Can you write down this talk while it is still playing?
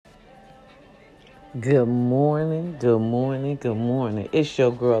Good morning, good morning, good morning. It's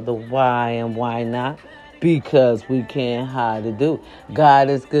your girl, the why and why not? Because we can't hide it. Do. God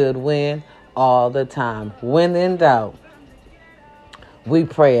is good when? All the time. When in doubt, we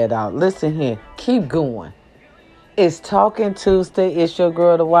pray it out. Listen here, keep going. It's Talking Tuesday. It's your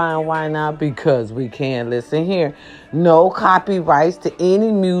girl, the why and why not? Because we can. Listen here. No copyrights to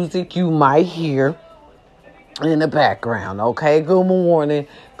any music you might hear in the background. Okay, good morning,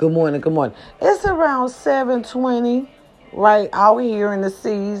 good morning, good morning. It's around 7:20 right out here in the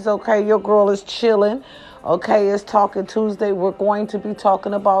seas. Okay, your girl is chilling. Okay, it's Talking Tuesday. We're going to be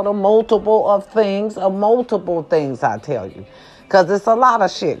talking about a multiple things, I tell you, because it's a lot of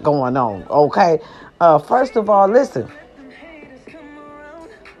shit going on. Okay, first of all, listen.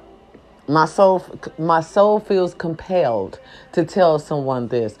 My soul feels compelled to tell someone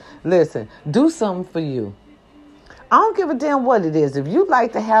this. Listen, do something for you. I don't give a damn what it is. If you'd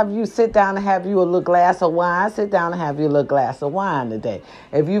like to have you sit down and have you a little glass of wine, sit down and have you a little glass of wine today.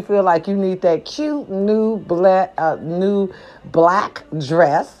 If you feel like you need that cute new black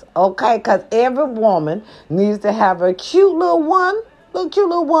dress, okay, because every woman needs to have a cute little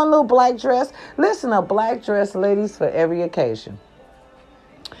little black dress. Listen, a black dress, ladies, for every occasion.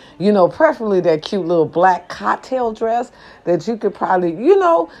 You know, preferably that cute little black cocktail dress that you could probably,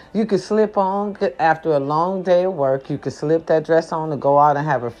 you could slip on after a long day of work. You could slip that dress on to go out and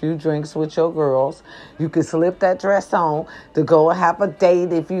have a few drinks with your girls. You could slip that dress on to go and have a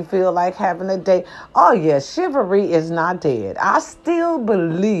date if you feel like having a date. Oh, yeah, chivalry is not dead. I still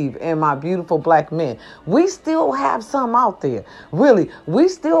believe in my beautiful black men. We still have some out there. Really, we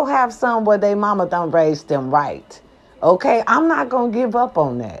still have some where they mama done raised them right. Okay, I'm not going to give up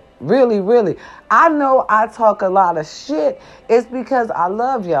on that. Really, really. I know I talk a lot of shit. It's because I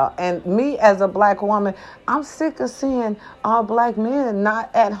love y'all. And me as a black woman, I'm sick of seeing all black men not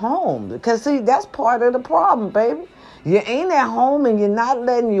at home. Because, see, that's part of the problem, baby. You ain't at home and you're not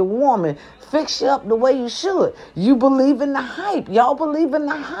letting your woman fix you up the way you should. You believe in the hype. Y'all believe in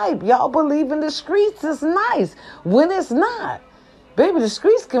the hype. Y'all believe in the streets. It's nice when it's not. Baby, the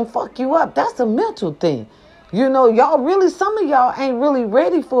streets can fuck you up. That's a mental thing. You know, some of y'all ain't really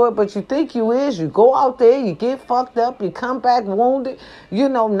ready for it, but you think you is. You go out there, you get fucked up, you come back wounded.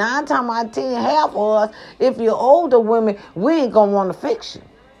 9 times out of 10, half of us, if you're older women, we ain't gonna want to fix you.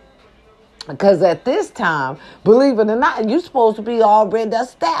 Because at this time, believe it or not, you're supposed to be already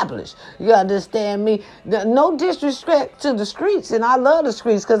established. You understand me? No disrespect to the streets, and I love the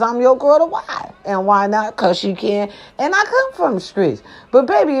streets because I'm your girl to why. And why not? Because she can. And I come from the streets. But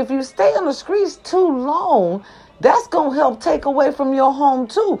baby, if you stay on the streets too long, that's going to help take away from your home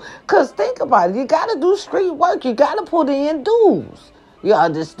too. Because think about it. You got to do street work. You got to put in dues. You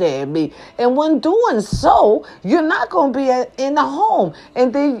understand me? And when doing so, you're not going to be in the home.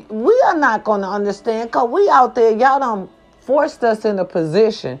 And then we are not going to understand because we out there, y'all done forced us in a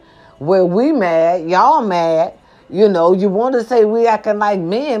position where we mad, y'all mad. You want to say we acting like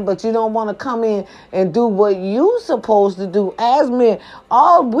men, but you don't want to come in and do what you supposed to do as men.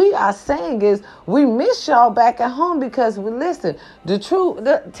 All we are saying is we miss y'all back at home because tell the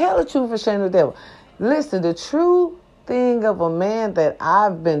truth for shame the devil. Listen, the true thing of a man that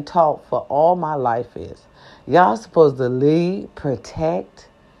I've been taught for all my life is y'all supposed to lead, protect.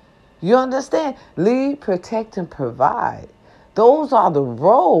 You understand? Lead, protect, and provide. Those are the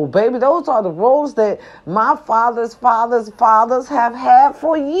roles, baby. Those are the roles that my fathers have had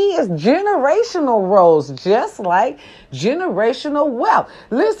for years. Generational roles, just like generational wealth.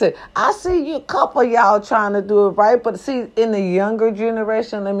 Listen, I see you, a couple of y'all trying to do it right, but see, in the younger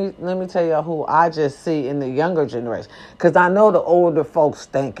generation, let me tell y'all who I just see in the younger generation, because I know the older folks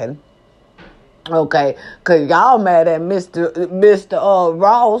thinking. Okay, because y'all mad at Mr.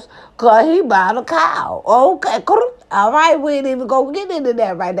 Ross because he bought a cow. Okay, all right, we ain't even going to get into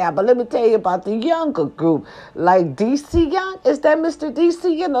that right now. But let me tell you about the younger group. Like DC Young. Is that Mr. DC?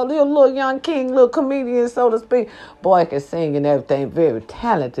 Little young king, little comedian, so to speak. Boy, can sing and everything. Very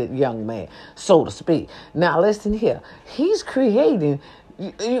talented young man, so to speak. Now, listen here. He's creating...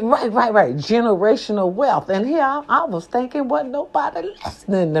 Right. Generational wealth. And here I was thinking, wasn't nobody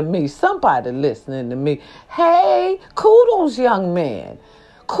listening to me. Somebody listening to me. Hey, kudos, young man.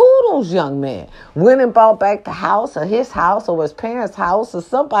 Went and bought back the house or his house or his parents' house or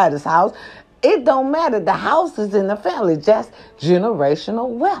somebody's house. It don't matter. The house is in the family. Just generational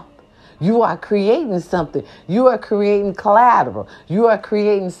wealth. You are creating something. You are creating collateral. You are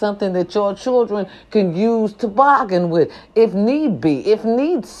creating something that your children can use to bargain with if need be, if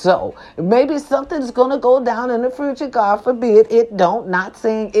need so. Maybe something's going to go down in the future. God forbid it don't. Not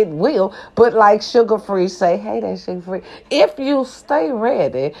saying it will, but like Sugar Free say, hey, that's Sugar Free. If you stay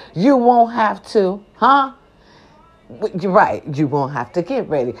ready, you won't have to, huh? You're right. You won't have to get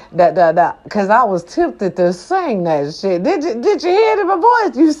ready. Because I was tempted to sing that shit. Did you hear it in my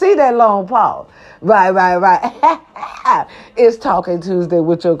voice? You see that long pause? Right. It's Talking Tuesday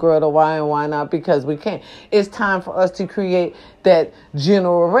with your girl, the why and why not, because we can. It's time for us to create that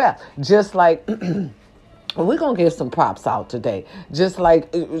general rep. Just like... We're going to give some props out today. Just like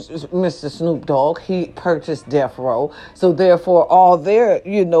Mr. Snoop Dogg, he purchased Death Row. So therefore, all their,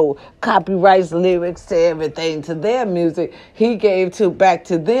 copyrights, lyrics to everything, to their music, he gave back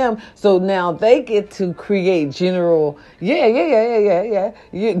to them. So now they get to create generational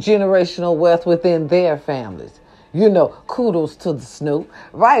wealth within their families. Kudos to the Snoop.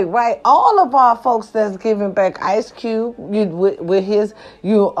 Right. All of our folks that's giving back. Ice Cube, with his,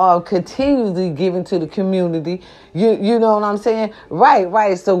 continually giving to the community. You know what I'm saying?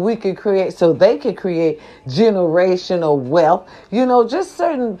 Right. So they could create generational wealth. Just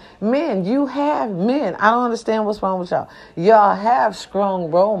certain men. You have men. I don't understand what's wrong with y'all. Y'all have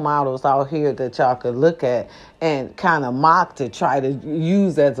strong role models out here that y'all could look at and kind of mock to try to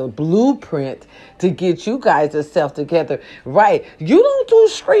use as a blueprint to get you guys yourself together. Right. You don't do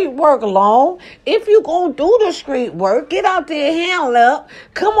street work alone. If you gonna do the street work, get out there, handle up,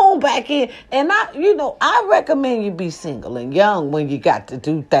 come on back in. And I recommend you be single and young when you got to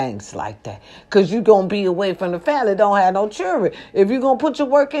do things like that. Because you're gonna be away from the family, don't have no children. If you're gonna put your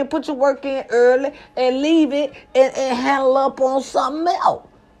work in early and leave it and handle up on something else.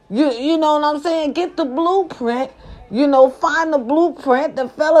 You know what I'm saying? Get the blueprint. Find the blueprint. The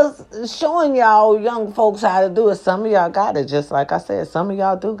fellas showing y'all young folks how to do it. Some of y'all got it, just like I said. Some of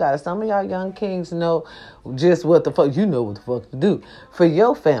y'all do got it. Some of y'all young kings know just what the fuck. You know what the fuck to do for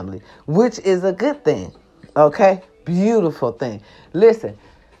your family, which is a good thing. Okay? Beautiful thing. Listen,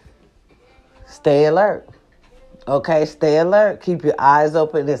 stay alert. Okay, stay alert. Keep your eyes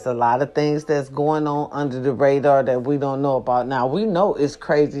open. There's a lot of things that's going on under the radar that we don't know about. Now, we know it's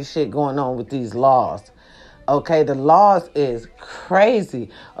crazy shit going on with these laws. Okay, the laws is crazy.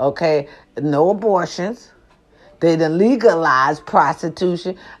 Okay, no abortions. They done legalized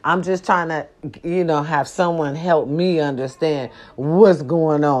prostitution. I'm just trying to, have someone help me understand what's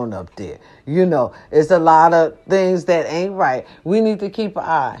going on up there. It's a lot of things that ain't right. We need to keep an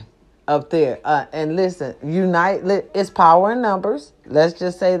eye up there. And listen, unite. It's power in numbers. Let's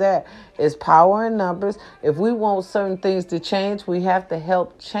just say that. It's power in numbers. If we want certain things to change, we have to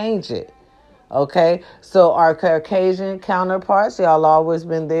help change it. Okay? So our Caucasian counterparts, y'all always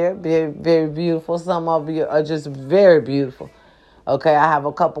been there. Very, very beautiful. Some of you are just very beautiful. Okay, I have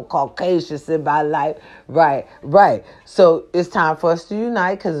a couple Caucasians in my life. Right. So it's time for us to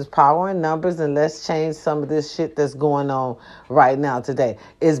unite because it's power in numbers, and let's change some of this shit that's going on right now today.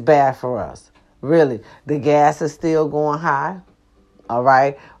 It's bad for us. Really. The gas is still going high. All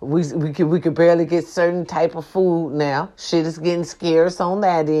right. We could barely get certain type of food now. Shit is getting scarce on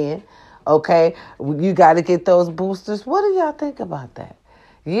that end. Okay. You got to get those boosters. What do y'all think about that?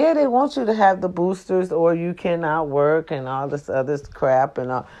 Yeah, they want you to have the boosters or you cannot work and all this other crap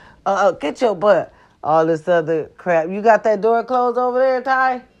and all. Get your butt. All this other crap. You got that door closed over there,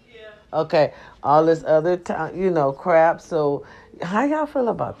 Ty? Yeah. Okay. All this other, crap. So how y'all feel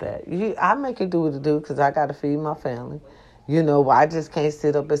about that? I make it do what it do because I got to feed my family. I just can't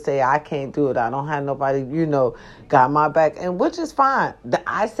sit up and say I can't do it. I don't have nobody, got my back. And which is fine.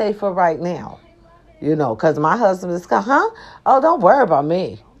 I say for right now. Because my husband is, oh, don't worry about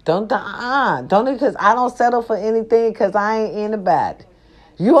me. Don't, because I don't settle for anything because I ain't anybody.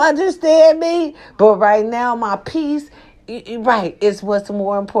 You understand me? But right now, my peace, right, is what's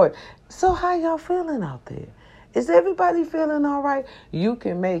more important. So how y'all feeling out there? Is everybody feeling all right? You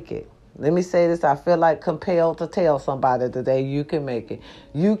can make it. Let me say this. I feel like compelled to tell somebody today, you can make it.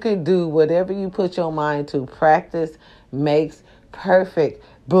 You can do whatever you put your mind to. Practice makes perfect.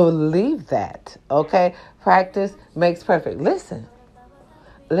 Believe that, okay? Practice makes perfect. Listen.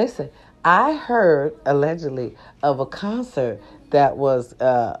 I heard allegedly of a concert that was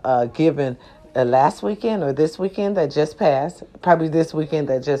given last weekend or this weekend that just passed. Probably this weekend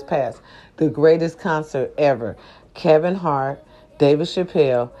that just passed. The greatest concert ever. Kevin Hart, David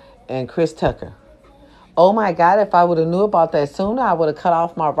Chappelle, and Chris Tucker. Oh my God, if I would have knew about that sooner, I would have cut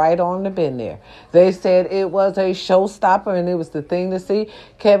off my right arm to been there. They said it was a showstopper and it was the thing to see.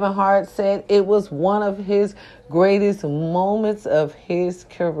 Kevin Hart said it was one of his greatest moments of his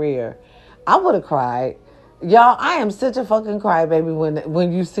career. I would have cried. Y'all, I am such a fucking crybaby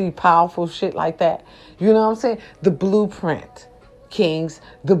when you see powerful shit like that. You know what I'm saying? The blueprint, kings,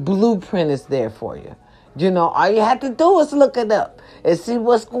 the blueprint is there for you. You know, all you have to do is look it up and see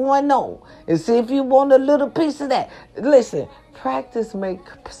what's going on and see if you want a little piece of that. Listen, practice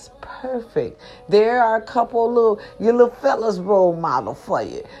makes perfect. There are a couple your little fellas role model for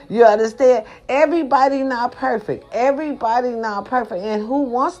you. You understand? Everybody not perfect. Everybody not perfect. And who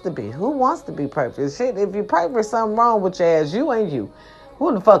wants to be? Who wants to be perfect? Shit, if you're perfect, something wrong with your ass. You ain't you.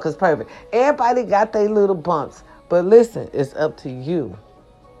 Who the fuck is perfect? Everybody got their little bumps. But listen, it's up to you.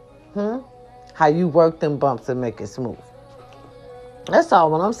 How you work them bumps and make it smooth. That's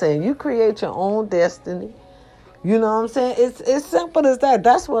all what I'm saying. You create your own destiny. You know what I'm saying? It's simple as that.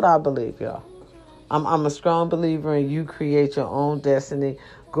 That's what I believe, y'all. I'm a strong believer in you create your own destiny.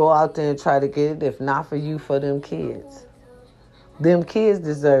 Go out there and try to get it. If not for you, for them kids. Them kids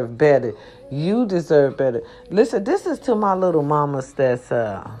deserve better. You deserve better. Listen, this is to my little mamas that's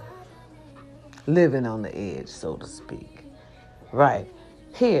living on the edge, so to speak. Right.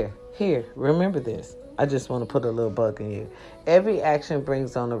 Here. Remember this. I just want to put a little bug in you. Every action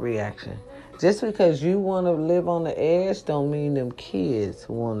brings on a reaction. Just because you want to live on the edge don't mean them kids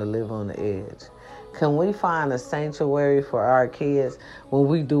want to live on the edge. Can we find a sanctuary for our kids when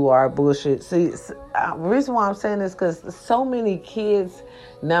we do our bullshit? See, the reason why I'm saying this is because so many kids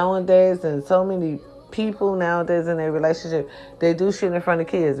nowadays and so many people nowadays in their relationship, they do shit in front of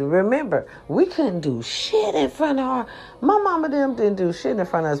kids. Remember, we couldn't do shit in front of my mama them didn't do shit in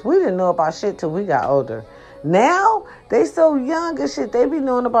front of us. We didn't know about shit till we got older. Now, they so young and shit, they be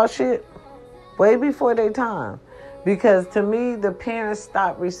knowing about shit way before their time. Because to me, the parents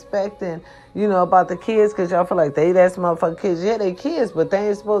stop respecting, about the kids because y'all feel like that's motherfucking kids. Yeah, they kids, but they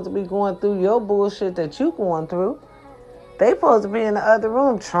ain't supposed to be going through your bullshit that you going through. They supposed to be in the other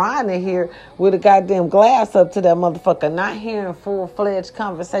room trying to hear with a goddamn glass up to that motherfucker, not hearing full-fledged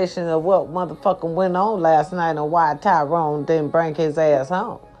conversation of what motherfucking went on last night and why Tyrone didn't bring his ass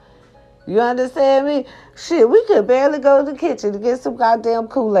home. You understand me? Shit, we could barely go to the kitchen to get some goddamn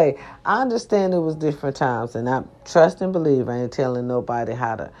Kool-Aid. I understand it was different times, and I trust and believe I ain't telling nobody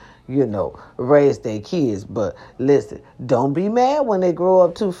how to, raise their kids. But listen, don't be mad when they grow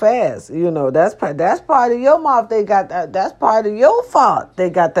up too fast. That's part of your mouth. They got that. That's part of your fault. They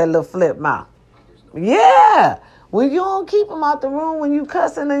got that little flip mouth. Yeah. When you don't keep them out the room when you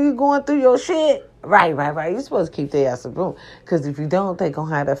cussing and you going through your shit. Right. You're supposed to keep their ass in the room. Because if you don't, they going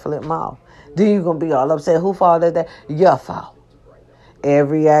to have that flip mouth. Then you're going to be all upset. Who fault is that? Your fault.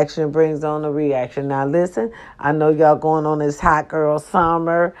 Every action brings on a reaction. Now listen, I know y'all going on this hot girl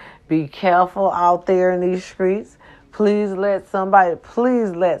summer. Be careful out there in these streets. Please let somebody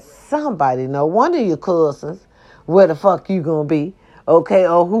know. One of your cousins where the fuck you going to be. Okay,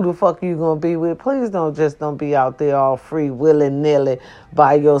 or who the fuck you gonna be with? Please don't be out there all free, willy-nilly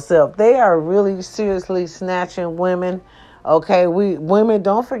by yourself. They are really seriously snatching women. Okay, women,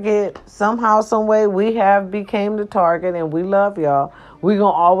 don't forget, somehow, some way, we have became the target, and we love y'all. We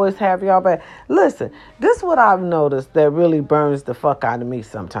gonna always have y'all back. Listen, this is what I've noticed that really burns the fuck out of me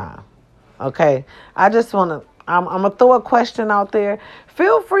sometimes. Okay, I'm going to throw a question out there.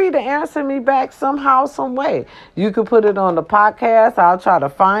 Feel free to answer me back somehow, some way. You can put it on the podcast. I'll try to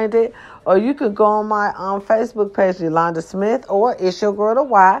find it. Or you could go on my Facebook page, Yolanda Smith, or It's Your Girl to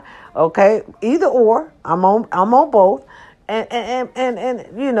Why. Okay, either or. I'm on both. And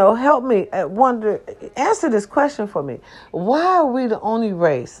help me answer this question for me. Why are we the only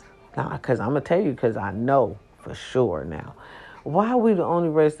race? Now, because I'm going to tell you, because I know for sure now. Why are we the only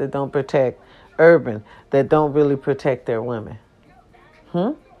race that don't protect urban, that don't really protect their women?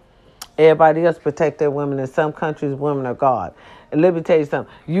 Everybody else protect their women. In some countries, women are God. And let me tell you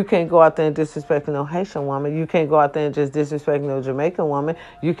something. You can't go out there and disrespect no Haitian woman. You can't go out there and just disrespect no Jamaican woman.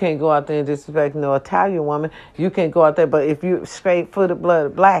 You can't go out there and disrespect no Italian woman. You can't go out there. But if you straight-footed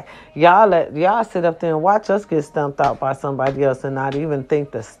blood black, y'all sit up there and watch us get stumped out by somebody else and not even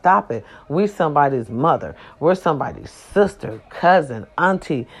think to stop it. We somebody's mother. We're somebody's sister, cousin,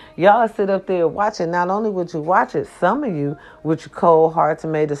 auntie. Y'all sit up there and watch it. Not only would you watch it, some of you with your cold hearts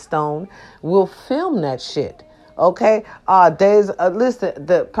made of stone will film that shit. Okay, listen,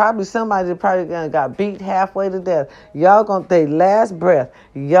 probably somebody got beat halfway to death. Y'all they last breath,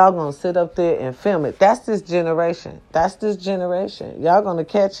 y'all gonna sit up there and film it. That's this generation. Y'all gonna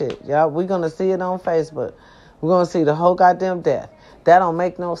catch it. We're gonna see it on Facebook. We're gonna see the whole goddamn death. That don't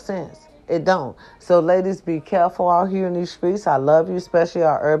make no sense. It don't. So ladies, be careful out here in these streets. I love you, especially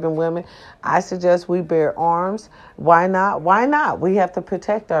our urban women. I suggest we bear arms. Why not? Why not? We have to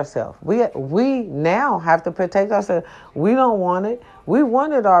protect ourselves. We now have to protect ourselves. We don't want it. We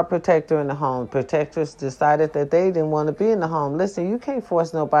wanted our protector in the home. Protectors decided that they didn't want to be in the home. Listen, you can't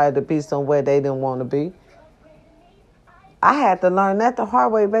force nobody to be somewhere they didn't want to be. I had to learn that the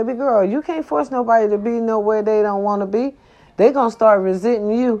hard way, baby girl. You can't force nobody to be nowhere they don't want to be. They're going to start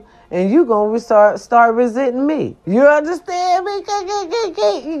resenting you, and you going to start resenting me. You understand me? You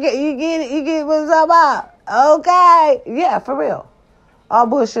get it? You get what I'm about? Okay. Yeah, for real. All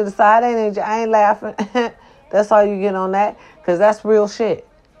bullshit aside, I ain't laughing. That's all you get on that, because that's real shit.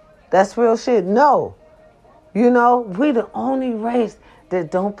 That's real shit. No. You know, we the only race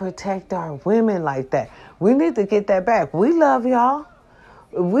that don't protect our women like that. We need to get that back. We love y'all.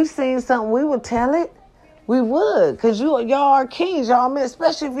 If we seen something, we would tell it. We would, because y'all are kings, y'all,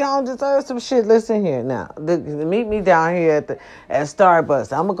 especially if y'all don't deserve some shit. Listen here now. Meet me down here at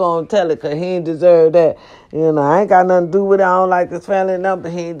Starbucks. I'm going to tell it because he ain't deserve that. You know, I ain't got nothing to do with it. I don't like his family number.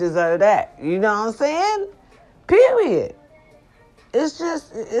 He ain't deserve that. You know what I'm saying? Period. It's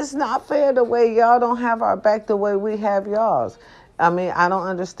just, it's not fair the way y'all don't have our back the way we have y'all's. I mean, I don't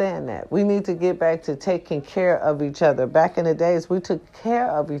understand that. We need to get back to taking care of each other. Back in the days, we took care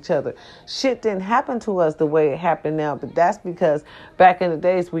of each other. Shit didn't happen to us the way it happened now, but that's because back in the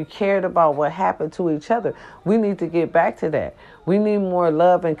days, we cared about what happened to each other. We need to get back to that. We need more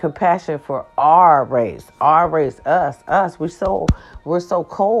love and compassion for our race, us. We're so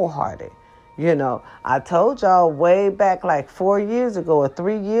cold-hearted. You know, I told y'all way back like 4 years ago or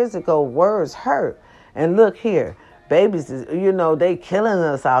 3 years ago, words hurt. And look here. Babies, you know, they killing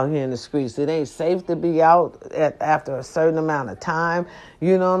us out here in the streets. It ain't safe to be out after a certain amount of time.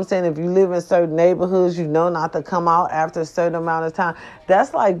 You know what I'm saying? If you live in certain neighborhoods, you know not to come out after a certain amount of time.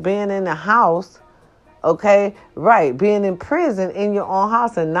 That's like being in the house, okay? Right, being in prison in your own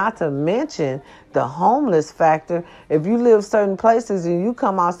house, and not to mention the homeless factor. If you live certain places and you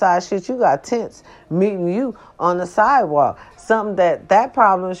come outside, shit, you got tents meeting you on the sidewalk. Something that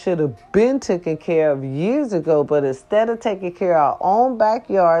problem should have been taken care of years ago, but instead of taking care of our own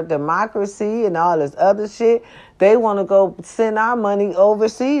backyard, democracy and all this other shit, they want to go send our money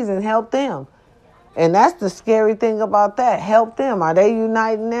overseas and help them. And that's the scary thing about that. Help them. Are they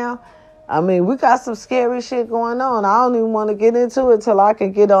uniting now? I mean, we got some scary shit going on. I don't even want to get into it till I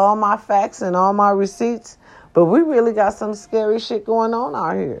can get all my facts and all my receipts. But we really got some scary shit going on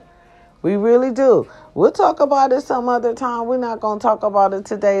out here. We really do. We'll talk about it some other time. We're not going to talk about it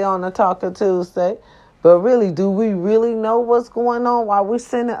today on the Talker Tuesday. But really, do we really know what's going on while we're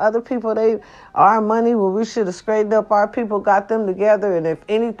sending other people our money where we should have straightened up our people, got them together, and if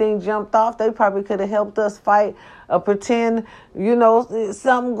anything jumped off, they probably could have helped us fight a pretend, you know,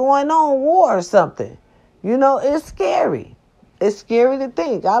 something going on, war or something. You know, it's scary. It's scary to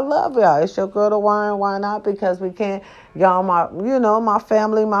think. I love y'all. It's your girl, the why not? Because we can't, y'all, my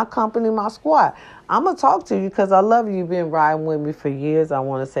family, my company, my squad. I'm going to talk to you because I love you. You've been riding with me for years. I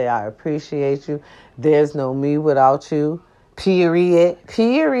want to say I appreciate you. There's no me without you. Period.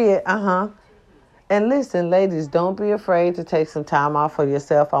 And listen, ladies, don't be afraid to take some time off for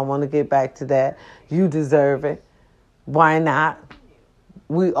yourself. I want to get back to that. You deserve it. Why not?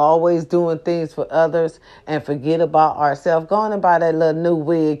 We always doing things for others and forget about ourselves. Go on and buy that little new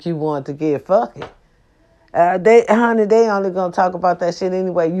wig you want to get. Fuck it. They only going to talk about that shit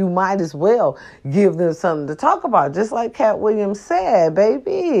anyway. You might as well give them something to talk about. Just like Cat Williams said,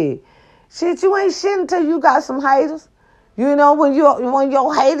 baby. Shit, you ain't shit until you got some haters. You know, when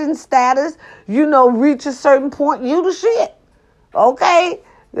your hating status, you know, reach a certain point, you the shit. Okay?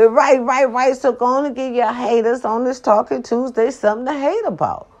 Right. So go on and get your haters on this Talking Tuesday something to hate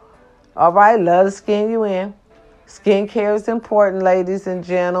about. All right, love to skin you in. Skincare is important, ladies and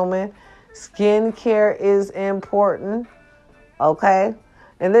gentlemen. Skincare is important. Okay?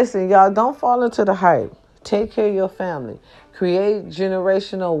 And listen, y'all, don't fall into the hype. Take care of your family. Create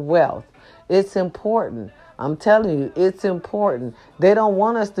generational wealth. It's important. I'm telling you, it's important. They don't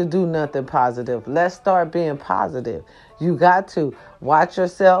want us to do nothing positive. Let's start being positive. You got to watch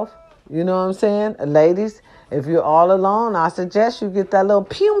yourself. You know what I'm saying? Ladies, if you're all alone, I suggest you get that little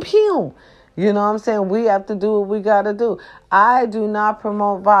pew. You know what I'm saying? We have to do what we got to do. I do not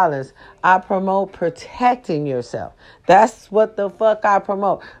promote violence. I promote protecting yourself. That's what the fuck I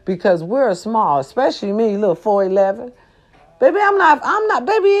promote. Because we're small, especially me, little 4'11". Baby, I'm not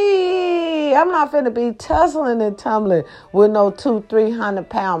finna be tussling and tumbling with no 200-300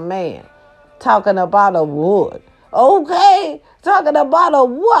 pound man talking about a wood. Okay? Talking about a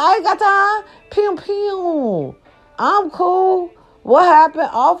wood. I ain't got time. Pew. I'm cool. What happened,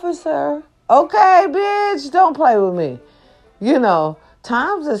 officer? Okay, bitch, don't play with me.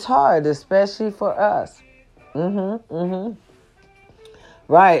 Times is hard, especially for us.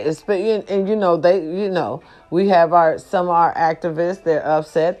 Right. We have some of our activists, they're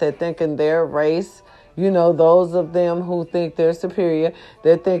upset. They're thinking their race, those of them who think they're superior,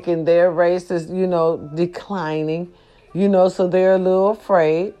 they're thinking their race is, declining, so they're a little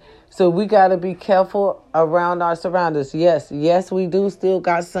afraid. So we got to be careful around our surroundings. Yes, we do still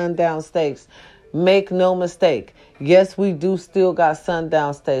got sundown steaks. Make no mistake. Yes, we do still got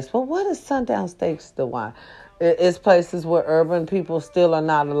sundown steaks. But what is sundown steaks, DeWine? It's places where urban people still are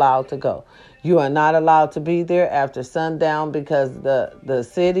not allowed to go. You are not allowed to be there after sundown because the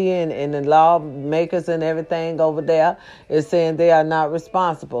city and the lawmakers and everything over there is saying they are not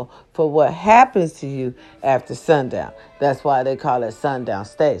responsible for what happens to you after sundown. That's why they call it sundown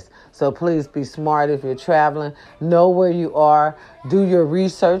states. So please be smart if you're traveling. Know where you are. Do your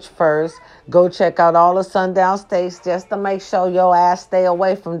research first. Go check out all the sundown states just to make sure your ass stay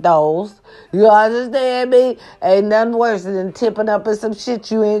away from those. You understand me? Ain't nothing worse than tipping up in some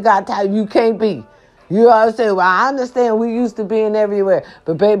shit you ain't got time. You can't be. You understand? Well, I understand we used to being everywhere.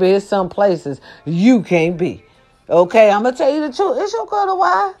 But baby, there's some places you can't be. Okay, I'm going to tell you the truth. It's your girl,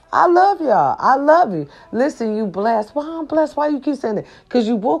 why? I love y'all. I love you. Listen, you blessed. Why I'm blessed? Why you keep saying that? Because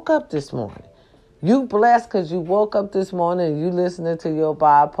you woke up this morning. You blessed because you woke up this morning and you listening to your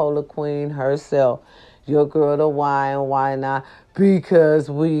bipolar queen herself. Your girl, the why and why not? Because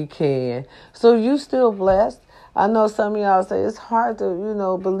we can. So you still blessed. I know some of y'all say it's hard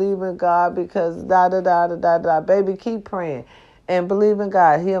to, believe in God because da-da-da-da-da-da. Baby, keep praying. And believe in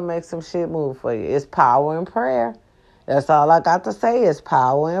God. He'll make some shit move for you. It's power in prayer. That's all I got to say is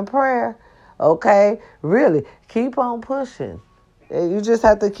power in prayer. Okay? Really, keep on pushing. You just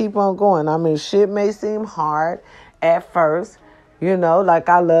have to keep on going. I mean, shit may seem hard at first. Like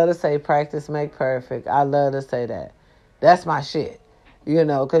I love to say practice make perfect. I love to say that. That's my shit.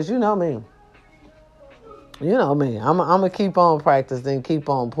 Because you know me. You know me. I'm going to keep on practicing, keep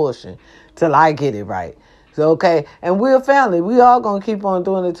on pushing till I get it right. So, okay, and we're a family. We all going to keep on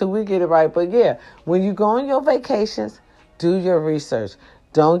doing it till we get it right. But, yeah, when you go on your vacations, do your research.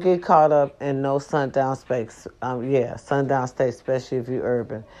 Don't get caught up in no sundown space. Sundown states, especially if you're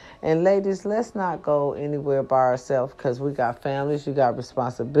urban. And, ladies, let's not go anywhere by ourselves because we got families. You got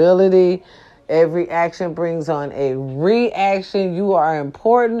responsibility. Every action brings on a reaction. You are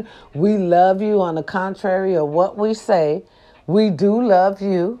important. We love you on the contrary of what we say. We do love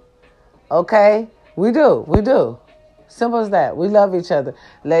you. Okay? We do. Simple as that. We love each other.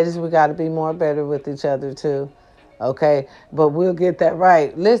 Ladies, we got to be more better with each other too. Okay? But we'll get that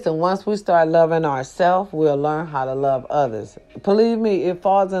right. Listen, once we start loving ourselves, we'll learn how to love others. Believe me, it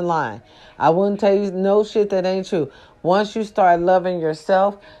falls in line. I wouldn't tell you no shit that ain't true. Once you start loving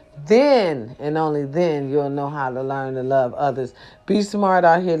yourself, then and only then you'll know how to learn to love others. Be smart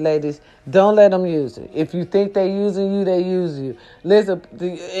out here, ladies. Don't let them use it. If you think they're using you, they use you. Listen,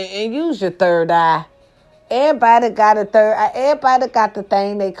 and use your third eye. Everybody got a third eye. Everybody got the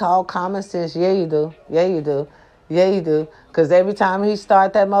thing they call common sense. Yeah, you do. Yeah, you do. Yeah, you do. Because every time he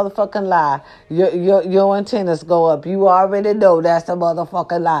start that motherfucking lie, your antennas go up. You already know that's a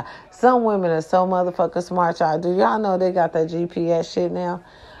motherfucking lie. Some women are so motherfucking smart, y'all. Do y'all know they got that GPS shit now?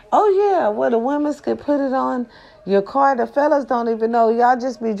 Oh, yeah, well, the women's can put it on your car. The fellas don't even know. Y'all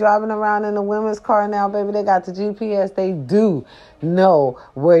just be driving around in the women's car now, baby. They got the GPS. They do know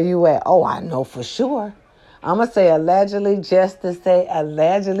where you at. Oh, I know for sure. I'm going to say allegedly just to say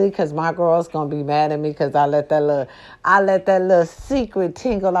allegedly because my girl's going to be mad at me because I let that little secret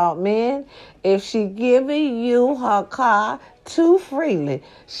tingle out, man. If she giving you her car too freely,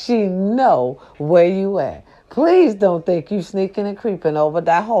 she know where you at. Please don't think you sneaking and creeping over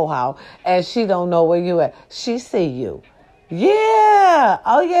that whole house and she don't know where you at. She see you. Yeah.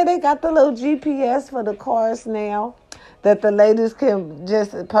 Oh, yeah, they got the little GPS for the cars now that the ladies can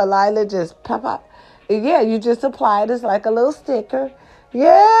just politely just pop up. Yeah, you just apply it. It's like a little sticker.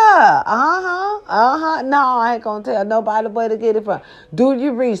 Yeah. No, I ain't going to tell nobody where to get it from. Do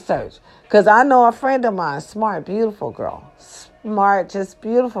your research. Because I know a friend of mine, smart, beautiful girl. Smart, just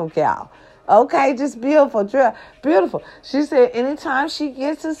beautiful gal. Okay, just beautiful. Beautiful. She said anytime she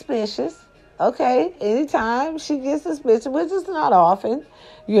gets suspicious, anytime she gets suspicious, which is not often,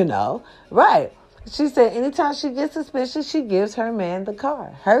 right. She said anytime she gets suspicious, she gives her man the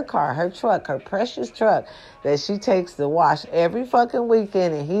car, her truck, her precious truck that she takes to wash every fucking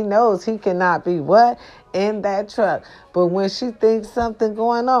weekend. And he knows he cannot be what? In that truck. But when she thinks something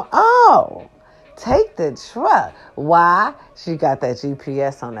going on, take the truck. Why? She got that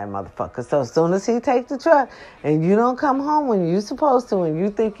GPS on that motherfucker. So as soon as he take the truck and you don't come home when you supposed to and you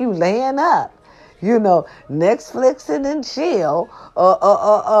think you laying up, Netflixing and chill,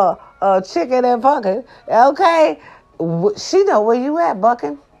 chicken and fucking, okay, she know where you at,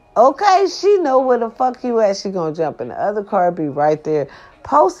 bucking. Okay, she know where the fuck you at. She gonna jump in the other car, be right there,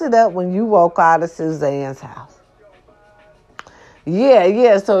 posted up when you walk out of Suzanne's house.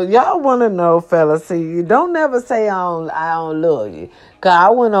 Yeah. So y'all want to know, fellas? See, you don't never say I don't love you, 'cause I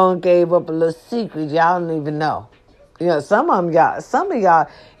went on and gave up a little secret y'all don't even know. Some of y'all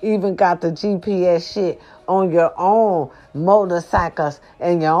even got the GPS shit on your own motorcycles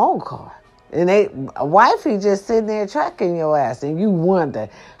and your own car. And wifey just sitting there tracking your ass, and you wonder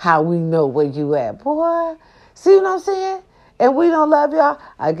how we know where you at. Boy, see what I'm saying? And we don't love y'all.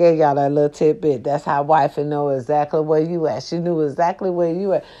 I gave y'all that little tidbit. That's how wifey know exactly where you at. She knew exactly where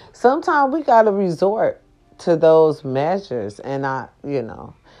you at. Sometimes we got to resort to those measures. And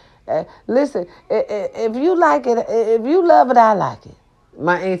listen, if you like it, if you love it, I like it.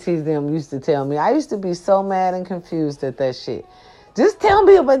 My aunties them used to tell me. I used to be so mad and confused at that shit. Just tell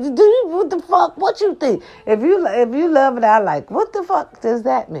me about it. What the fuck? What you think? If you love it, I like. What the fuck does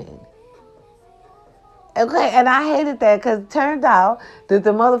that mean? Okay, and I hated that because it turned out that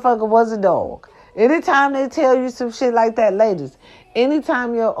the motherfucker was a dog. Anytime they tell you some shit like that, ladies,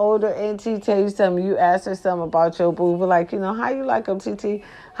 anytime your older auntie tell you something, you ask her something about your boo, like, how you like him, TT?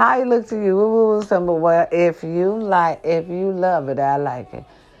 How he look to you? Something. Well, if you love it, I like it.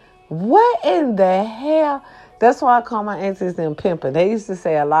 What in the hell? That's why I call my aunties them pimping. They used to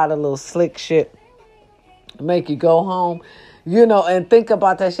say a lot of little slick shit, make you go home, and think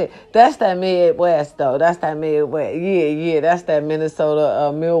about that shit. That's that Midwest, though. That's that Midwest. Yeah. That's that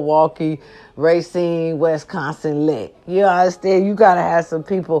Minnesota, Milwaukee, Racine, Wisconsin lick. You understand? You got to have some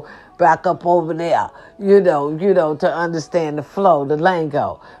people back up over there, to understand the flow, the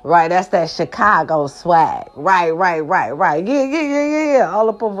lingo. Right? That's that Chicago swag. Right. Yeah. All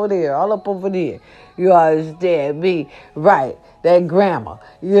up over there. You understand me? Right. That grammar,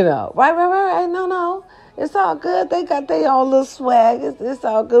 Right. No. It's all good. They got their own little swag. It's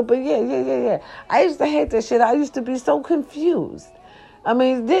all good. But yeah. I used to hate that shit. I used to be so confused. I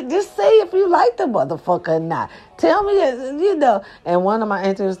mean, just say if you like the motherfucker or not. Tell me, And one of my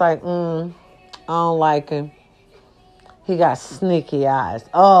aunties was like, I don't like him. He got sneaky eyes.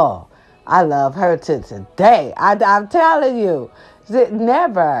 Oh, I love her to today. I'm telling you.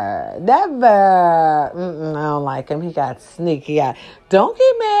 Never. I don't like him. He got sneaky eyes. Don't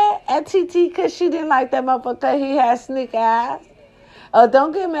get mad at TT because she didn't like that motherfucker. He had sneaky eyes.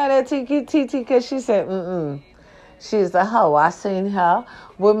 Don't get mad at TT because she said, she's a hoe. I seen her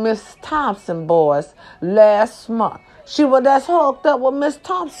with Miss Thompson boys last month. She was that's hooked up with Miss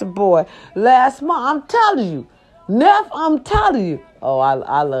Thompson boy last month. I'm telling you. Neff, I'm telling you. Oh,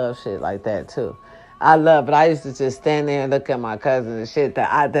 I love shit like that too. I love it. I used to just stand there and look at my cousin and shit. The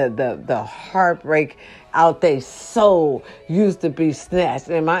heartbreak out their soul used to be snatched.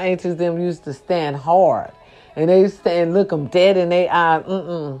 And my aunties them used to stand hard. And they used to stand, look them dead in their eye.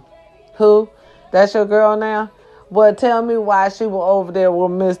 Who? That's your girl now? Well, tell me why she was over there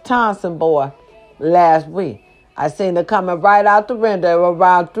with Miss Thompson boy last week. I seen her coming right out the window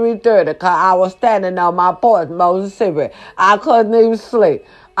around 3:30 because I was standing on my porch, Mississippi. I couldn't even sleep.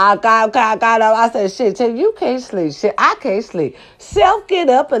 I got up. I said, shit, you can't sleep. Shit, I can't sleep. Self, get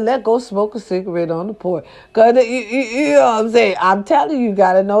up and let go smoke a cigarette on the porch. Because, you know what I'm saying? I'm telling you, you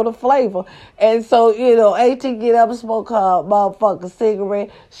got to know the flavor. And so, AT get up and smoke her motherfucking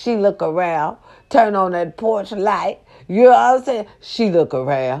cigarette. She look around, turn on that porch light. You know what I'm saying? She look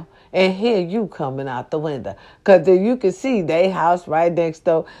around. And hear you coming out the window. Because then you can see their house right next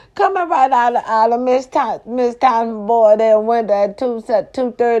door. Coming right out of Miss Thompson boy there window at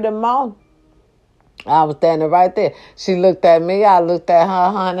 2:30 in the morning. I was standing right there. She looked at me. I looked at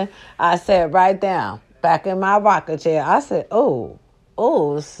her, honey. I sat right down, back in my rocker chair. I said, oh,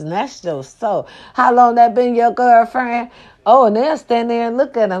 snatched your soul. How long that been your girlfriend? Oh, and they'll stand there and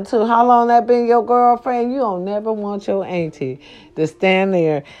look at them, too. How long that been your girlfriend? You don't never want your auntie to stand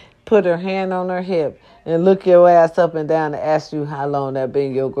there, put her hand on her hip, and look your ass up and down and ask you how long that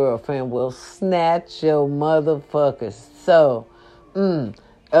been your girlfriend. Will snatch your motherfuckers. So,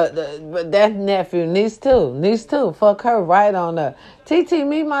 but that nephew, niece too. Fuck her right on up. TT,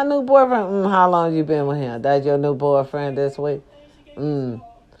 meet my new boyfriend. How long you been with him? That's your new boyfriend this week?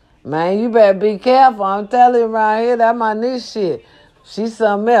 Man, you better be careful. I'm telling you around here, that my niece shit. She's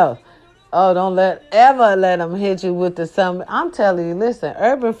something else. Oh, don't ever let them hit you with the something. I'm telling you, listen,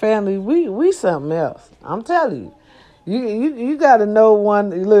 Urban Family, we something else. I'm telling you. You got to know one.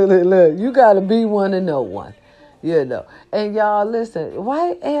 Look. You got to be one to know one. And y'all listen.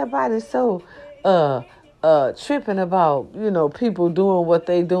 Why everybody so tripping about people doing what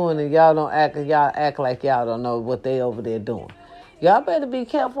they doing and y'all act like y'all don't know what they over there doing. Y'all better be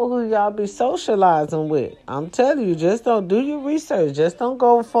careful who y'all be socializing with. I'm telling you, just don't do your research. Just don't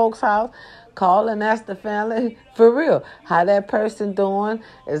go to folks' house. Call and ask the family for real how that person doing.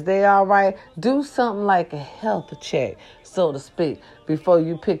 Is they all right? Do something like a health check, so to speak, before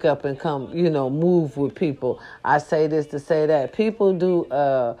you pick up and come, move with people. I say this to say that people do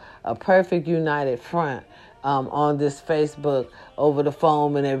a perfect united front on this Facebook over the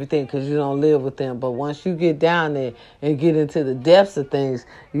phone and everything because you don't live with them. But once you get down there and get into the depths of things,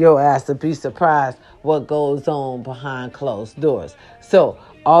 your ass will be surprised what goes on behind closed doors. So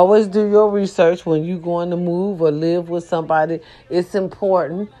always do your research when you're going to move or live with somebody. It's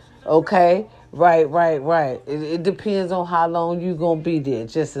important, okay? Right. It depends on how long you're going to be there.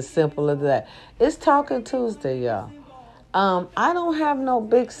 Just as simple as that. It's Talking Tuesday, y'all. I don't have no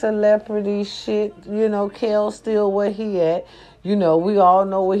big celebrity shit. Kel still where he at. We all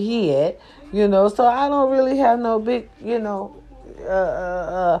know where he at. So I don't really have no big,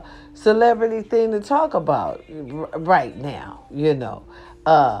 celebrity thing to talk about right now.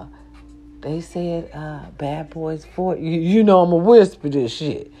 They said Bad Boys 4. I'm going to whisper this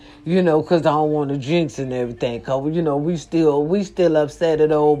shit. Because I don't want to jinx and everything. Because, we still upset at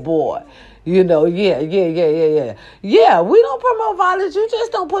the old boy. Yeah. Yeah, we don't promote violence. You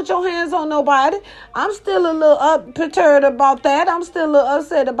just don't put your hands on nobody. I'm still a little perturbed about that. I'm still a little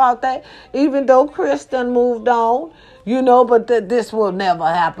upset about that. Even though Chris done moved on. But this will never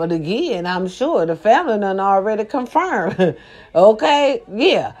happen again. I'm sure the family done already confirmed. Okay?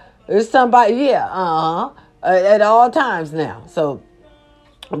 Yeah. It's somebody, yeah, at all times now. So,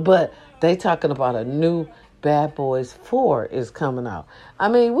 but they talking about a new Bad Boys 4 is coming out. I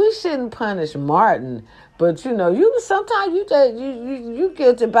mean, we shouldn't punish Martin, but you sometimes you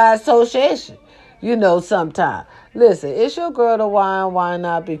guilty by association. Sometimes. Listen, it's your girl to why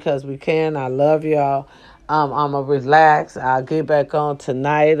not? Because we can. I love y'all. I'm going to relax. I'll get back on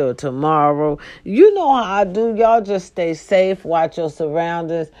tonight or tomorrow. You know how I do. Y'all just stay safe. Watch your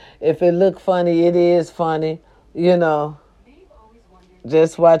surroundings. If it look funny, it is funny.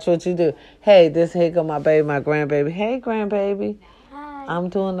 Just watch what you do. Hey, here go my baby, my grandbaby. Hey, grandbaby. Hi. I'm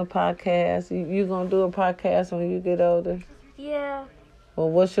doing the podcast. You going to do a podcast when you get older? Yeah. Well,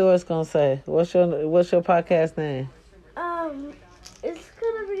 what's yours going to say? What's your podcast name? It's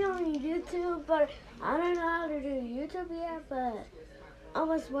going to be on YouTube, but I don't know how to do YouTube yet, but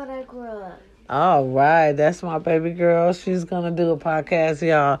almost when I grow up. All right. That's my baby girl. She's going to do a podcast,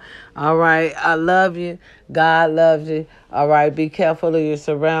 y'all. All right. I love you. God loves you. All right. Be careful of your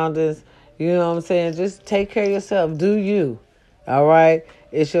surroundings. You know what I'm saying? Just take care of yourself. Do you. All right.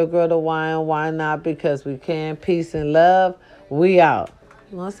 It's your girl, the why not? Because we can. Peace and love. We out.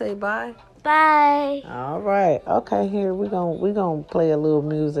 You want to say bye? Bye. All right. Okay, here we gonna play a little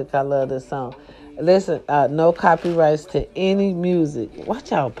music. I love this song. Listen, no copyrights to any music.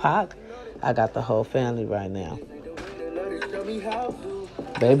 Watch out, Pac. I got the whole family right now.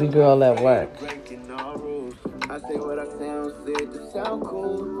 Baby girl at work. I say what I sound, said to sound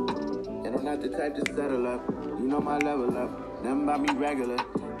cool. And I'm not the type to settle up. You know my level up. Nothing about me regular.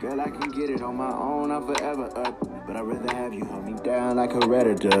 Girl, I can get it on my own. I'm forever up. But I'd rather have you hold me down like a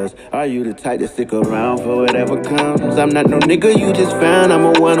Reddit does. Are you the type to stick around for whatever comes? I'm not no nigga you just found. I'm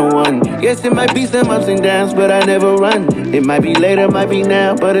a one-on-one. Yes, it might be some ups and downs, but I never run. It might be later, might be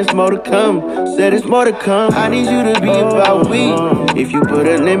now, but it's more to come. Said it's more to come. I need you to be about we. If you put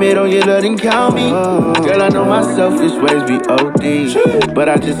a limit on your love, then count me. Girl, I know my selfish ways be OD, but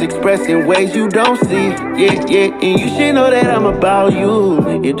I just express in ways you don't see. Yeah, and you should know that I'm about you.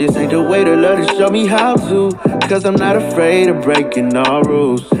 If this ain't the way to love, then show me how to. Cause I'm not afraid of breaking all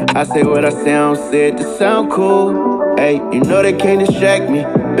rules. I say what I sound, said to sound cool. Hey, you know they can't distract me.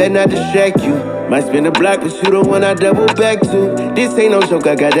 Better not distract you. Might spin the block, but you the one I double back to. This ain't no joke,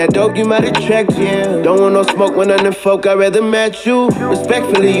 I got that dope, you might attract you. Don't want no smoke when I'm the folk, I'd rather match you.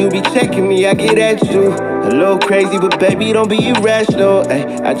 Respectfully, you be checking me, I get at you. A little crazy, but baby, don't be irrational.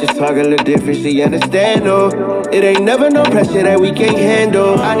 Ay, I just talk a little different, she understand, oh. It ain't never no pressure that we can't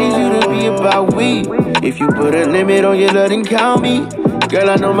handle. I need you to be about we. If you put a limit on your love, then count me. Girl,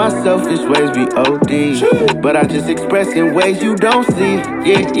 I know my selfish ways be OD, but I just express in ways you don't see.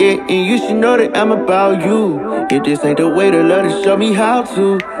 Yeah, and you should know that I'm about you. If this ain't the way to love, then show me how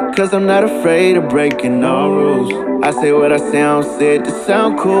to. Cause I'm not afraid of breaking all rules. I say what I sound, said to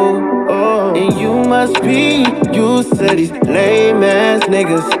sound cool. Oh, and you must be used to these lame ass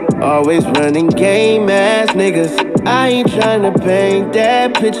niggas. Always running game ass niggas. I ain't tryna paint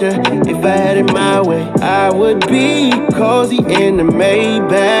that picture. If I had it my way, I would be cozy in the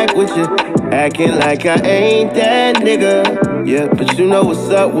Maybach with you, acting like I ain't that nigga. Yeah, but you know what's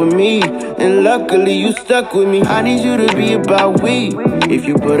up with me, and luckily you stuck with me. I need you to be about we. If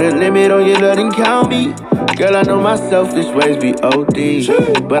you put a limit on your love, then count me. Girl, I know my selfish ways be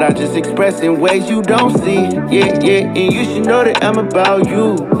OD, but I just express in ways you don't see. Yeah, yeah, and you should know that I'm about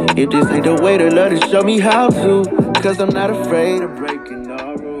you. If this ain't the way to love, then show me how to. Cause I'm not afraid of breaking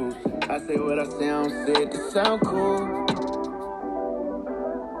all rules. I say what I say, I don't say it to sound cool.